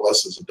something to all of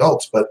us as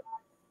adults. But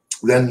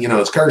then, you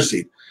know, it's car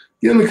seat.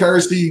 Get in the car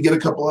seat, you get a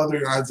couple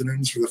other odds and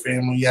ends for the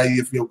family. Yeah,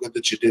 you feel good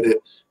that you did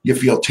it. You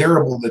feel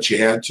terrible that you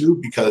had to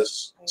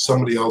because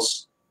somebody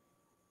else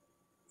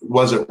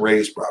wasn't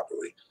raised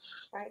properly.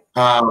 Right.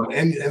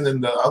 And then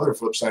the other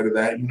flip side of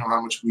that, you know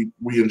how much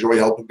we enjoy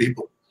helping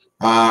people.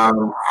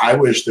 I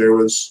wish there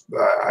was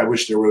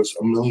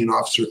 1 million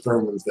Officer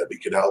Thurmans that we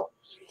could help,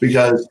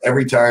 because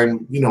every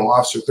time, you know,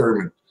 Officer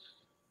Thurman,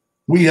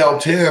 we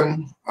helped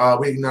him,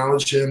 we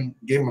acknowledged him,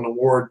 gave him an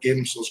award, gave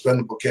him some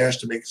spendable cash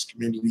to make his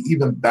community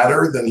even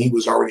better than he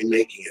was already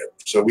making it.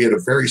 So we had a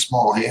very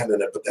small hand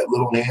in it, but that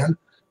little hand,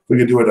 if we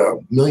could do it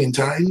 1 million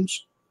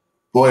times,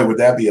 boy, would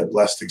that be a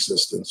blessed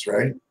existence,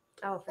 right?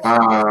 Oh, for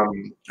sure.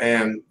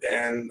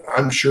 And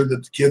I'm sure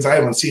that the kids, I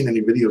haven't seen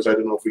any videos. I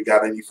don't know if we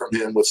got any from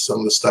him with some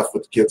of the stuff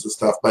with the kids and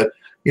stuff, but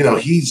you know,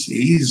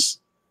 he's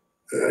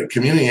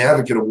Community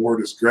Advocate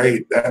Award is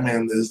great. That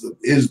man is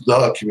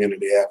the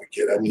community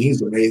advocate. I mean,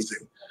 he's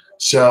amazing.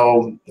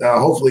 So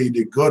hopefully he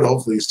did good.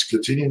 Hopefully he's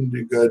continuing to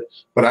do good.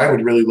 But I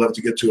would really love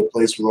to get to a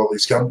place with all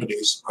these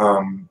companies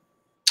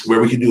where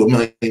we can do 1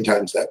 million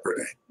times that per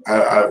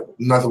day.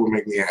 Nothing would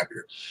make me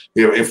happier.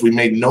 If we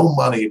made no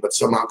money, but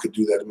somehow could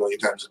do that 1 million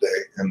times a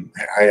day, and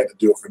I had to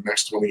do it for the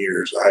next 20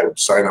 years, I would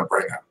sign up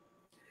right now.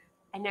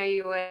 I know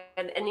you would.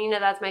 And, you know,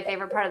 that's my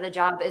favorite part of the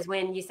job is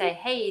when you say,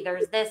 hey,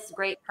 there's this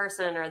great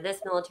person or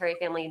this military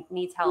family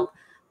needs help.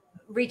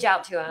 Reach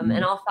out to them,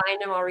 and I'll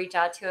find them. I'll reach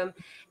out to them.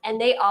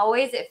 And they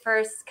always at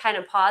first kind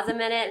of pause a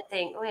minute and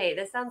think, wait,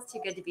 this sounds too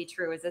good to be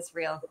true. Is this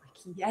real?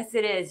 Like, yes,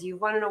 it is. You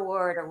won an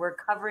award, or we're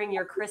covering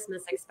your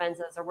Christmas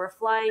expenses, or we're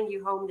flying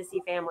you home to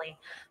see family.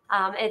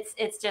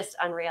 It's just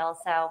unreal.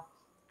 So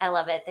I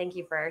love it. Thank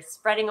you for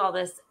spreading all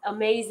this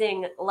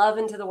amazing love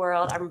into the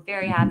world. I'm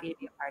very happy to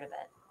be a part of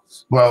it.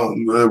 Well,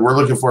 we're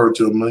looking forward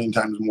to 1 million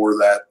times more of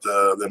that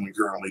than we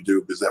currently do,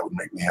 because that would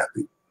make me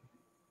happy.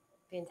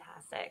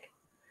 Fantastic.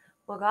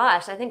 Well,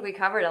 gosh, I think we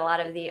covered a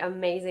lot of the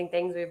amazing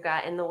things we've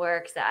got in the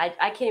works. That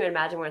I can't even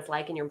imagine what it's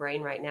like in your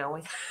brain right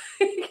now.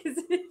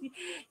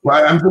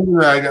 Well, I'm thinking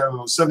that I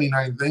got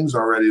 79 things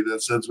already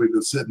that since we've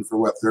been sitting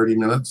for 30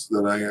 minutes,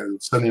 that I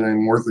got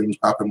 79 more things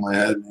pop in my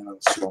head. You know,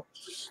 so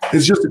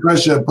it's just a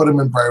question of put them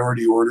in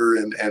priority order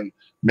and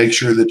Make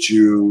sure that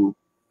you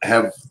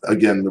have,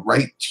 again, the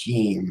right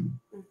team,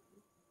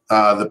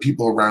 the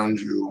people around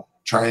you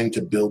trying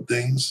to build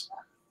things.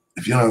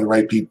 If you don't have the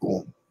right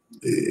people,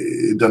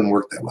 it doesn't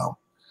work that well.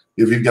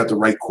 If you've got the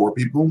right core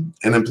people,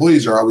 and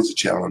employees are always a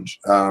challenge.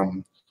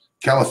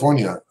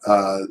 California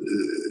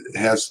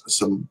has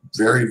some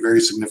very,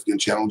 very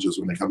significant challenges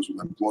when it comes with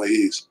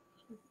employees.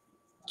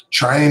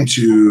 Trying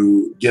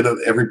to get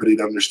everybody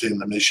to understand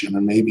the mission,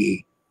 and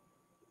maybe,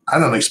 I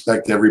don't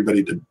expect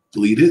everybody to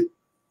lead it,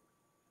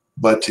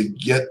 but to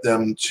get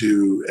them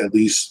to at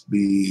least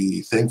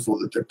be thankful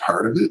that they're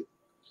part of it,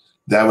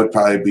 that would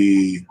probably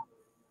be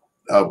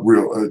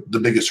the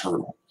biggest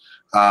hurdle.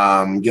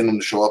 Getting them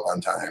to show up on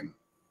time.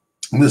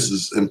 And this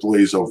is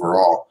employees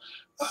overall.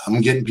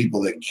 Getting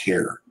people that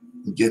care,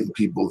 getting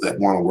people that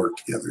want to work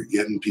together,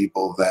 getting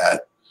people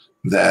that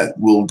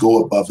will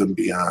go above and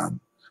beyond.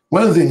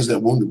 One of the things that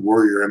Wounded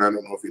Warrior, and I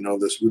don't know if you know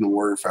this, Wounded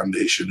Warrior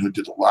Foundation, who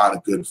did a lot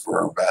of good for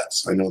our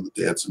vets. I know that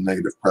they had some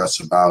negative press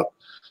about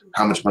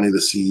how much money the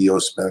CEO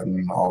spent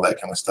and all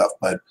that kind of stuff.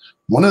 But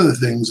one of the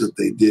things that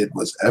they did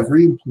was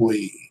every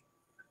employee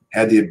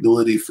had the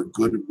ability for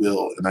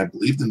goodwill, and I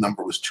believe the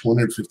number was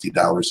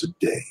 $250 a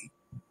day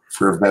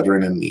for a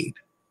veteran in need,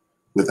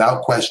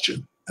 without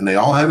question. And they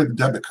all had a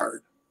debit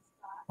card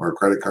or a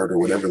credit card or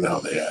whatever the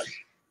hell they had.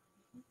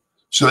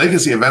 So they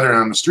could see a veteran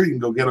on the street and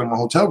go get them a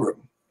hotel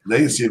room.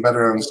 They could see a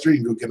veteran on the street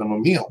and go get them a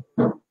meal.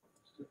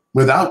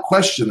 Without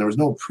question, there was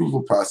no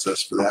approval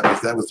process for that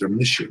because that was their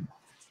mission.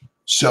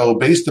 So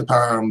based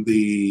upon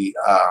the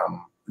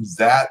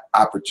that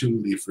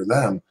opportunity for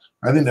them,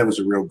 I think that was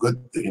a real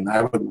good thing. And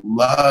I would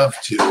love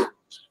to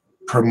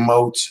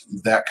promote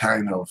that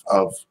kind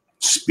of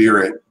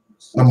spirit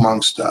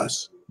amongst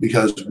us,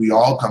 because we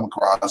all come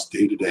across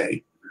day to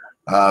day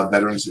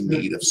veterans in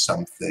need of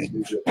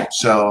something.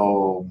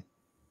 So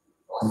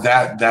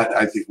that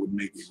I think would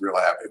make me real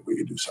happy if we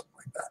could do something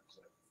like that.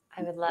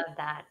 I would love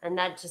that. And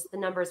that just, the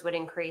numbers would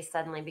increase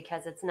suddenly,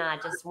 because it's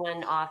not just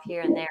one off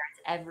here and there.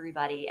 It's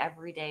everybody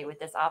every day with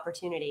this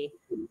opportunity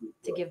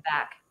to give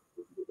back.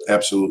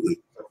 Absolutely.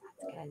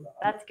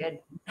 That's good.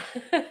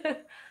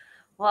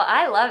 Well,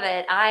 I love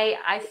it.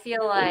 I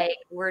feel like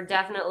we're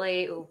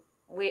definitely,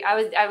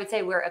 I would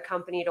say we're a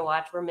company to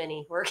watch. We're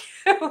many.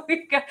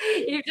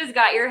 You've just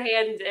got your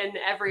hand in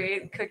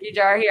every cookie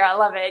jar here. I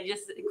love it.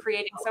 Just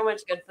creating so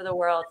much good for the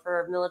world,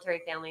 for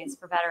military families,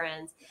 for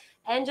veterans,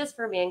 and just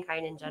for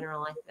mankind in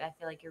general. I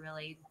feel like you're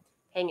really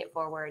paying it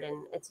forward,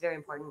 and it's very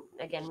important.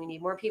 Again, we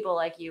need more people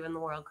like you in the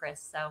world,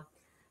 Chris. So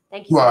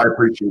thank you. Well, I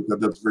appreciate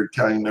that. That's very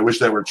kind. I wish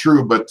that were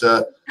true. But,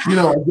 again,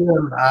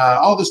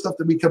 all the stuff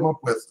that we come up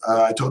with,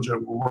 I told you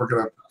we're working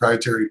on a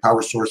proprietary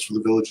power source for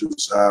the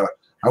villages.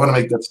 I want to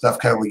make that stuff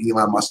kind of like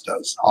Elon Musk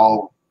does,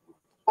 all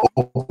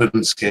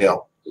open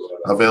scale,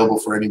 available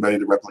for anybody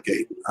to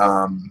replicate.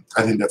 I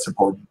think that's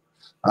important.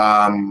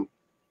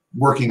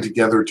 Working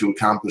together to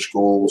accomplish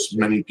goals,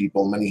 many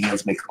people, many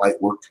hands make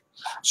light work.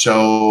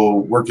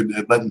 So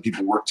letting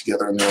people work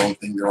together on their own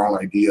thing, their own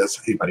ideas.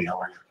 Hey, buddy, how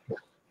are you?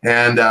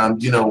 And,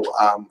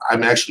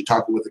 I'm actually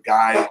talking with a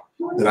guy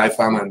that I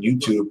found on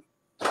YouTube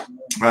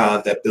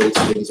that builds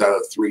things out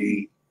of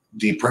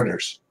 3D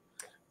printers.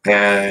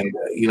 And,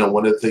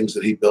 one of the things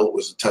that he built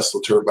was a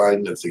Tesla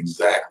turbine. That's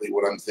exactly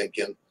what I'm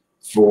thinking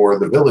for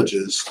the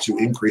villages to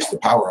increase the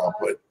power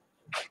output.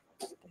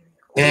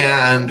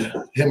 And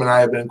him and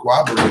I have been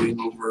cooperating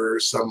over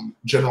some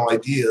general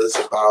ideas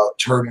about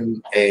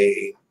turning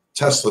a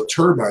Tesla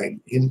turbine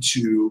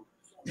into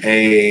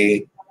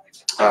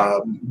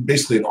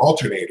basically an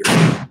alternator.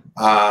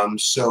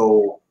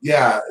 So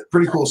yeah,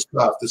 pretty cool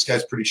stuff. This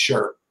guy's pretty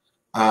sharp.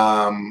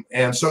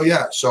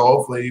 So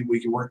hopefully we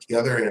can work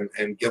together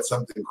and get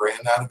something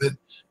grand out of it,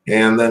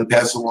 and then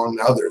pass it along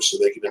to others so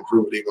they can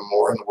improve it even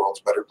more, and the world's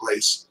a better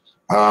place.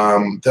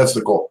 That's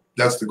the goal.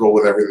 That's the goal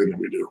with everything that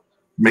we do.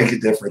 Make a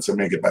difference and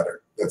make it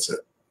better. That's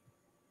it.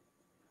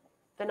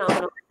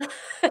 Phenomenal.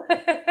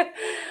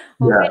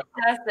 Well,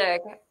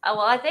 fantastic. Well,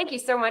 I thank you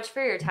so much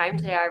for your time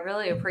today. I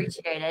really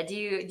appreciate it. Do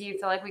you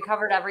feel like we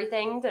covered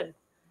everything?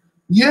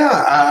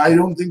 Yeah, I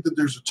don't think that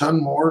there's a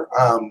ton more.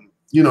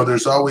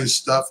 There's always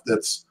stuff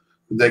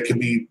that can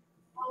be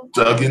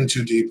dug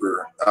into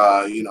deeper.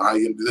 How you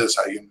can do this,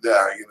 how you can do that,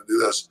 how you can do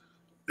this.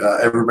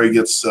 Everybody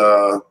gets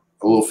a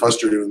little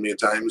frustrated with me at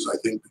times, I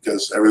think,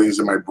 because everything's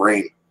in my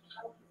brain.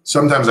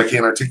 Sometimes I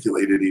can't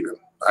articulate it even.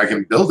 I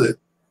can build it.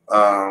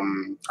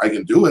 I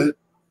can do it,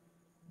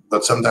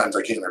 but sometimes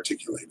I can't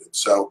articulate it.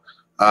 So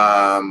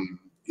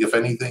if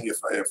anything,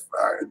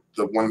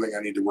 the one thing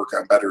I need to work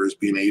on better is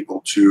being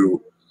able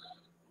to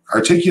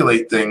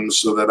articulate things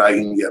so that I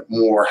can get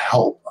more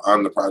help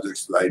on the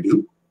projects that I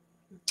do.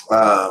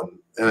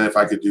 And if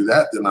I could do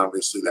that, then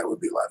obviously that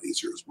would be a lot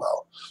easier as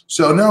well.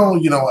 So no,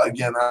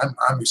 again,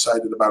 I'm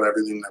excited about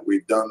everything that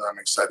we've done. I'm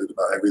excited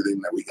about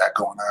everything that we got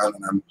going on,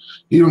 and I'm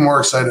even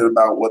more excited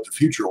about what the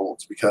future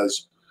holds,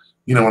 because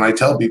when I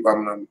tell people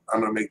I'm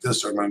gonna make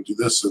this, or I'm gonna do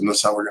this, and this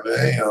is how we're gonna,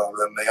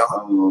 then they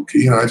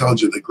okay. I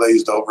told you, the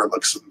glazed over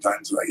look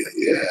sometimes, and I get,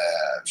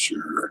 yeah,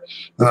 sure.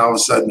 Then all of a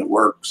sudden it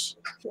works.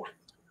 Yeah.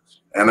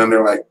 And then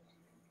they're like,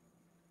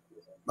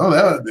 Oh,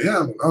 that,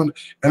 yeah.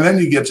 And then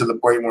you get to the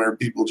point where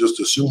people just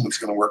assume it's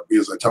going to work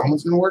because I tell them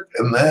it's going to work.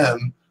 And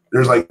then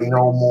there's like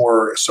no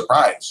more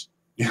surprise.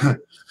 You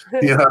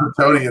know,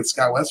 Tony and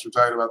Scott West were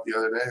talking about the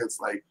other day. It's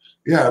like,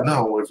 yeah,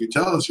 no, if you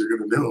tell us you're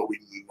going to do it, we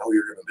know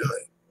you're going to do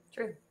it.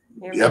 True.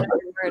 You're Yep.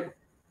 word.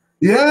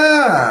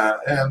 Yeah.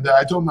 And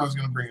I told him I was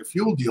going to bring a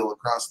fuel deal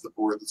across the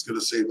board that's going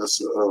to save us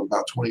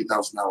about $20,000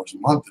 a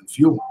month in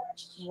fuel.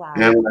 Wow.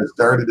 And when I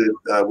started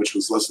it, which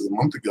was less than a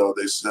month ago,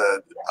 they said,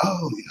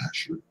 oh, yeah,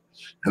 sure.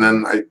 And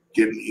then I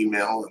get an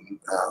email and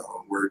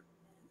where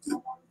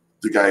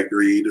the guy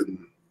agreed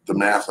and the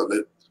math of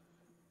it.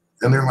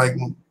 And they're like,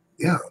 well,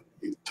 yeah,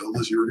 you told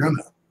us you were going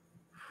to.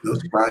 No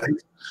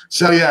surprise.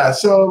 So, yeah,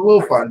 so a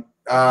little fun.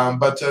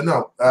 But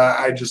no,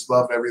 I just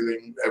love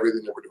everything that we're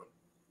doing.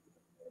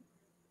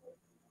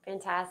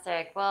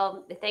 Fantastic.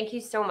 Well, thank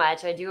you so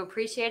much. I do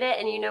appreciate it.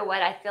 And you know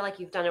what? I feel like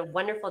you've done a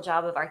wonderful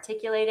job of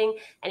articulating.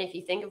 And if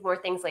you think of more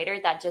things later,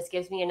 that just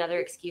gives me another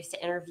excuse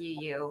to interview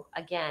you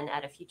again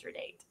at a future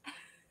date.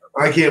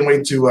 I can't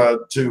wait to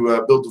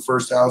build the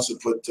first house and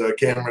put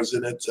cameras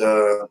in it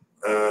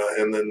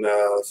and then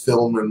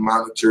film and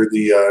monitor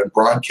the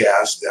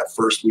broadcast that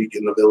first week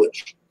in the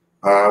village.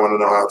 I want to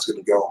know how it's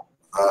going to go.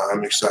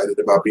 I'm excited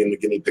about being the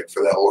guinea pig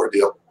for that whole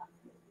ordeal.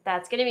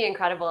 That's going to be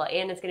incredible,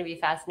 and it's going to be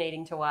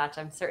fascinating to watch.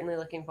 I'm certainly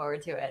looking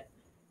forward to it.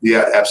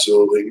 Yeah,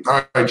 absolutely.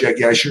 All right,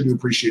 Jackie, I sure do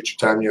appreciate your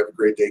time. You have a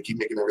great day. Keep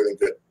making everything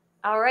good.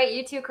 All right,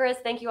 you too, Chris.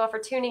 Thank you all for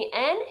tuning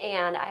in,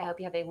 and I hope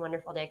you have a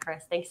wonderful day,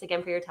 Chris. Thanks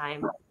again for your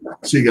time.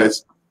 See you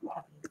guys.